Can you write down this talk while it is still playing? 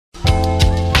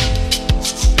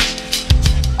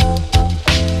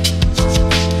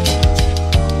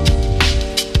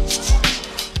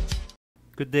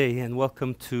Good day and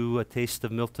welcome to A Taste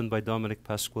of Milton by Dominic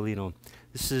Pasqualino.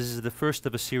 This is the first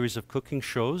of a series of cooking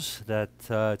shows that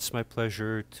it's my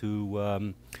pleasure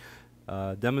to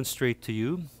demonstrate to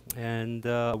you. And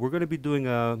we're going to be doing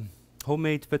a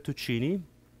homemade fettuccine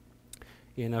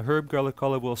in a herb garlic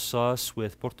olive oil sauce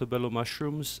with portobello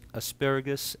mushrooms,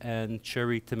 asparagus, and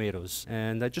cherry tomatoes.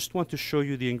 And I just want to show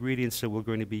you the ingredients that we're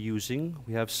going to be using.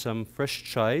 We have some fresh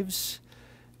chives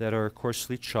that are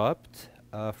coarsely chopped,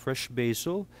 fresh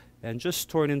basil and just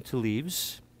torn into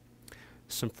leaves,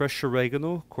 some fresh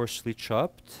oregano coarsely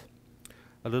chopped,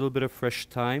 a little bit of fresh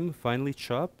thyme finely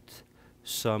chopped,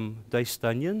 some diced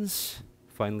onions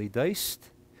finely diced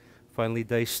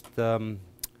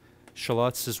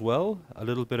shallots as well, a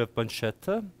little bit of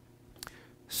pancetta,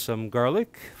 some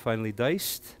garlic finely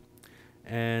diced,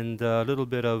 and a little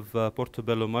bit of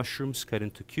portobello mushrooms cut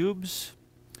into cubes.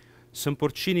 Some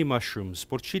porcini mushrooms.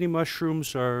 Porcini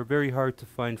mushrooms are very hard to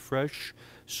find fresh,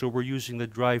 so we're using the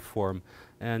dry form.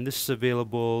 And this is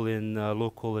available in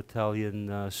local Italian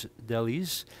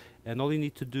delis. And all you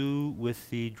need to do with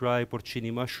the dry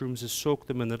porcini mushrooms is soak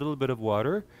them in a little bit of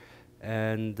water,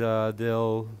 and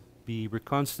they'll be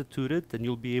reconstituted, and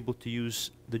you'll be able to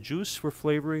use the juice for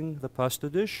flavoring the pasta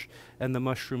dish and the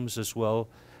mushrooms as well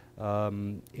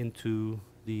into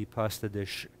the pasta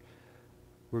dish.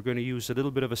 We're going to use a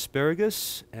little bit of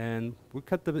asparagus, and we'll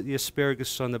cut the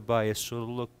asparagus on the bias so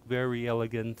it'll look very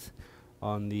elegant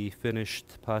on the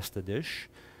finished pasta dish.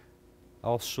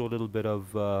 Also a little bit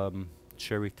of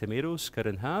cherry tomatoes cut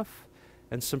in half,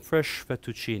 and some fresh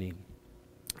fettuccine.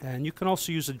 And you can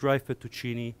also use a dry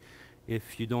fettuccine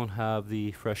if you don't have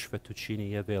the fresh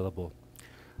fettuccine available.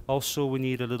 Also, we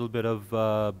need a little bit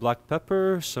of black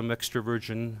pepper, some extra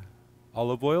virgin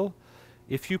olive oil.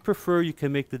 If you prefer, you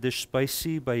can make the dish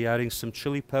spicy by adding some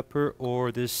chili pepper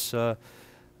or this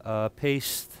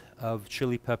paste of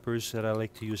chili peppers that I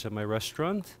like to use at my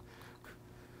restaurant.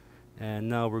 And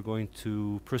now we're going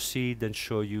to proceed and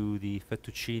show you the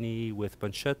fettuccine with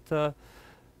pancetta,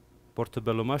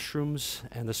 portobello mushrooms,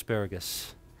 and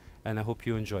asparagus. And I hope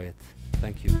you enjoy it.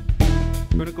 Thank you.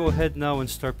 We're going to go ahead now and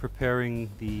start preparing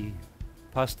the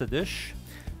pasta dish.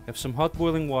 We have some hot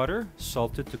boiling water,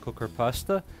 salted to cook our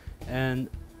pasta, and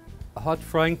a hot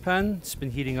frying pan. It's been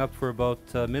heating up for about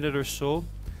a minute or so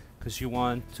because you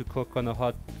want to cook on a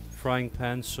hot frying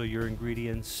pan so your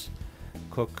ingredients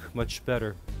cook much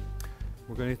better.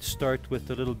 We're going to start with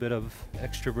a little bit of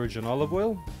extra virgin olive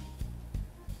oil.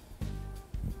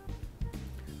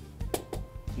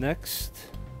 Next,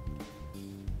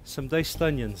 some diced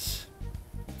onions.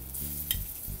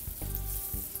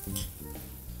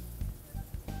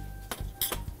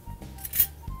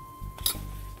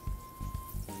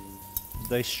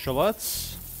 Diced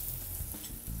shallots,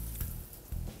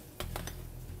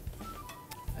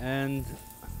 and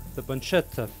the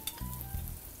pancetta.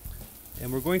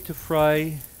 And we're going to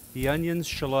fry the onions,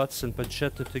 shallots, and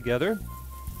pancetta together.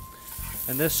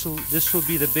 And this will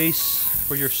be the base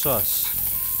for your sauce.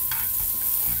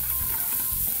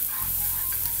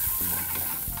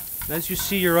 And as you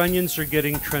see, your onions are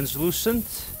getting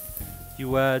translucent.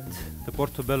 You add the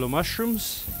portobello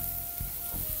mushrooms.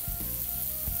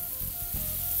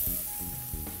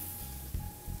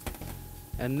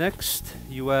 And next,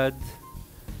 you add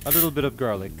a little bit of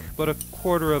garlic, about a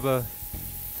quarter of a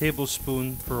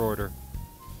tablespoon per order.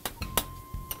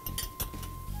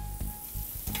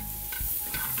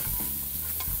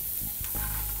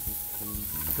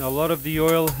 Now, a lot of the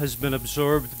oil has been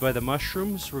absorbed by the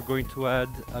mushrooms. We're going to add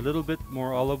a little bit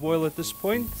more olive oil at this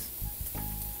point.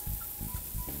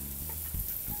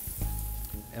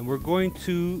 And we're going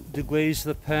to deglaze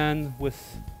the pan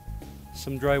with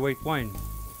some dry white wine.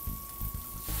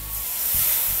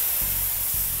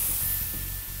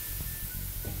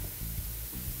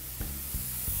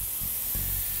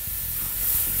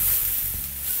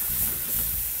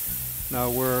 Now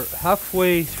we're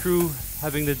halfway through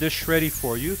having the dish ready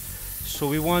for you, so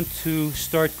we want to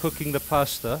start cooking the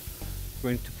pasta. We're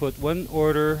going to put one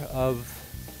order of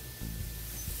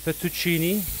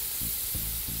fettuccine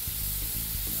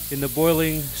in the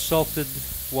boiling salted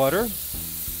water,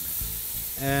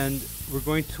 and we're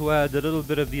going to add a little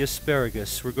bit of the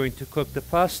asparagus. We're going to cook the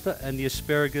pasta and the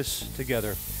asparagus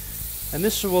together. And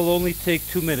this will only take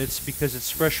 2 minutes because it's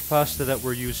fresh pasta that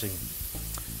we're using.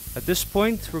 At this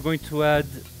point, we're going to add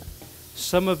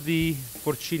some of the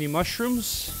porcini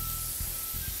mushrooms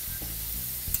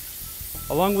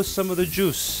along with some of the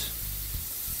juice.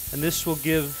 And this will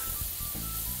give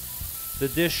the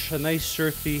dish a nice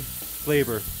earthy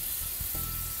flavor.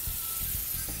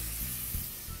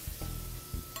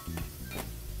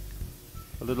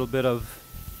 A little bit of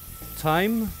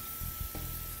thyme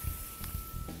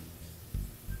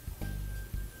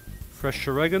fresh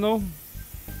oregano,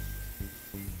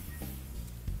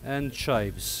 and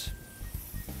chives.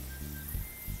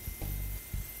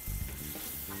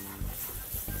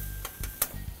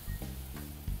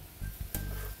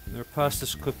 Our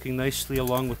pasta's cooking nicely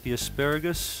along with the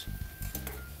asparagus.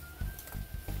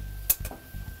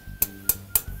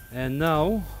 And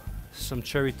now, some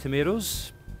cherry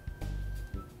tomatoes.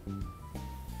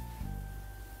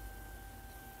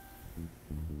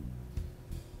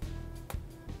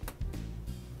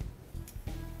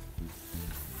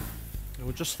 And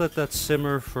we'll just let that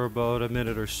simmer for about a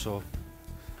minute or so.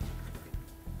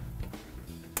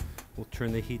 We'll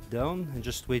turn the heat down and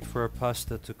just wait for our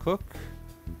pasta to cook.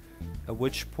 At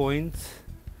which point,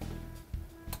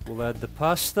 we'll add the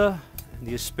pasta and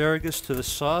the asparagus to the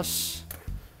sauce.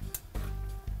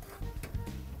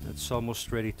 It's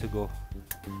almost ready to go.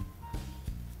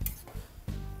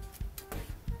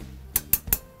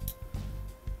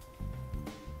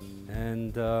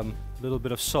 And a little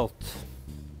bit of salt.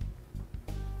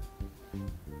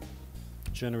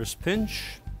 Generous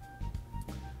pinch.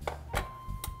 A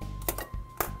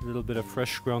little bit of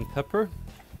fresh ground pepper.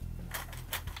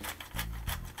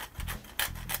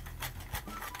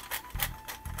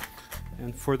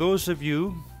 And for those of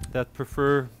you that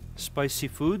prefer spicy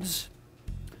foods,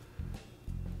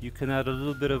 you can add a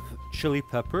little bit of chili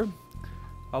pepper.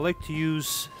 I like to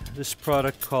use this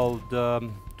product called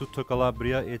Tutto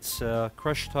Calabria. It's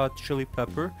crushed hot chili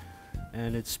pepper,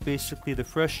 and it's basically the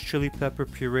fresh chili pepper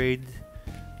pureed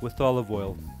with olive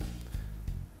oil.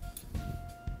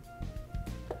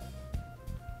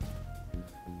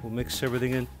 We'll mix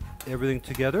everything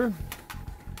together.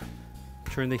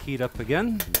 Turn the heat up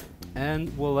again.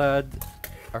 And we'll add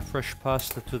our fresh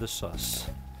pasta to the sauce.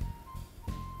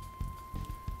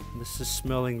 This is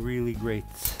smelling really great.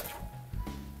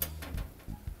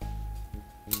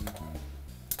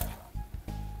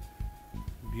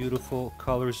 Beautiful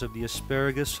colors of the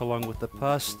asparagus along with the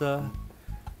pasta.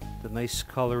 The nice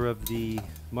color of the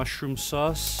mushroom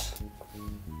sauce.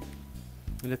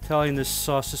 In Italian, this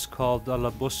sauce is called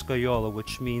alla boscaiola,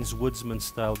 which means woodsman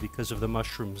style because of the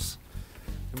mushrooms.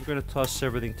 And we're going to toss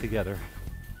everything together.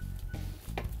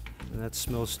 And that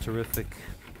smells terrific.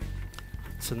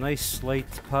 It's a nice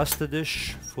light pasta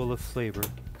dish full of flavor.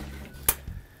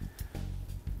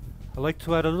 I like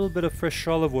to add a little bit of fresh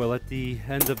olive oil at the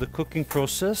end of the cooking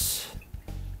process,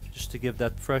 just to give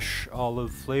that fresh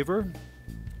olive flavor.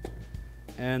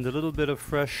 And a little bit of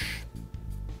fresh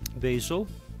basil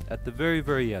at the very,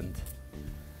 very end.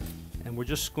 And we're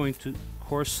just going to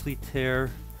coarsely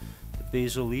tear the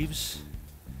basil leaves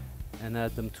and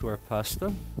add them to our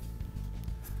pasta.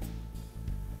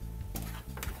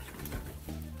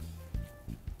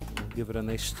 We'll give it a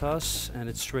nice toss and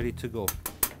it's ready to go.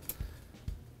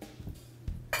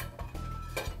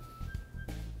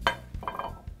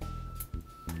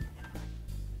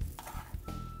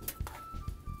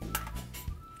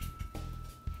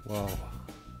 Wow,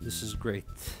 this is great.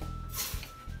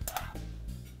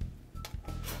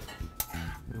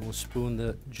 And we'll spoon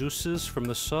the juices from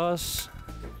the sauce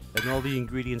and all the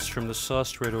ingredients from the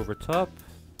sauce right over top,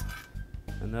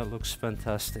 and that looks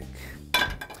fantastic.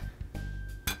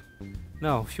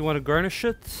 Now, if you want to garnish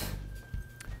it,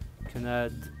 you can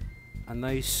add a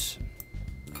nice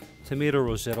tomato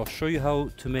rosette. I'll show you how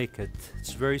to make it.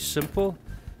 It's very simple,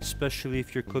 especially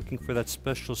if you're cooking for that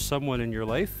special someone in your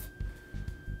life.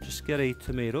 Just get a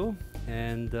tomato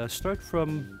and start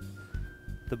from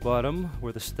the bottom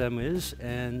where the stem is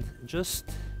and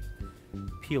just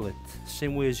peel it,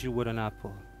 same way as you would an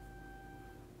apple.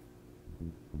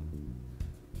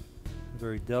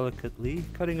 Very delicately,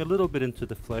 cutting a little bit into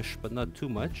the flesh, but not too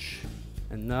much.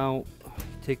 And now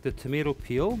take the tomato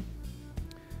peel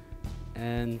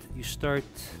and you start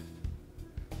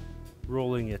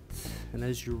rolling it. And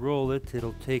as you roll it,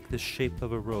 it'll take the shape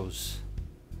of a rose.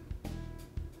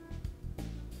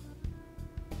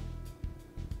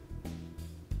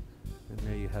 And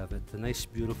there you have it, a nice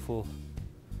beautiful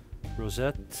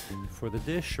rosette for the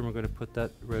dish, and we're going to put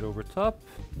that right over top,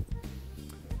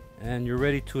 and you're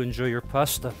ready to enjoy your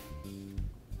pasta.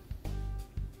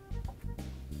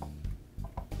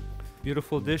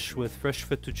 Beautiful dish with fresh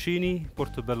fettuccine,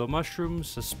 portobello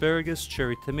mushrooms, asparagus,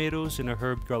 cherry tomatoes, and a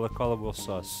herb garlic olive oil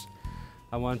sauce.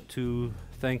 I want to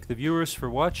thank the viewers for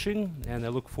watching, and I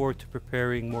look forward to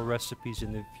preparing more recipes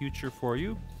in the future for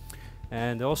you.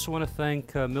 And I also want to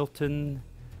thank Milton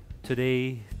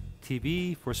Today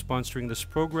TV for sponsoring this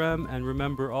program, and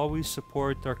remember, always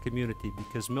support our community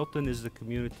because Milton is the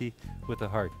community with a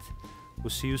heart.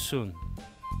 We'll see you soon.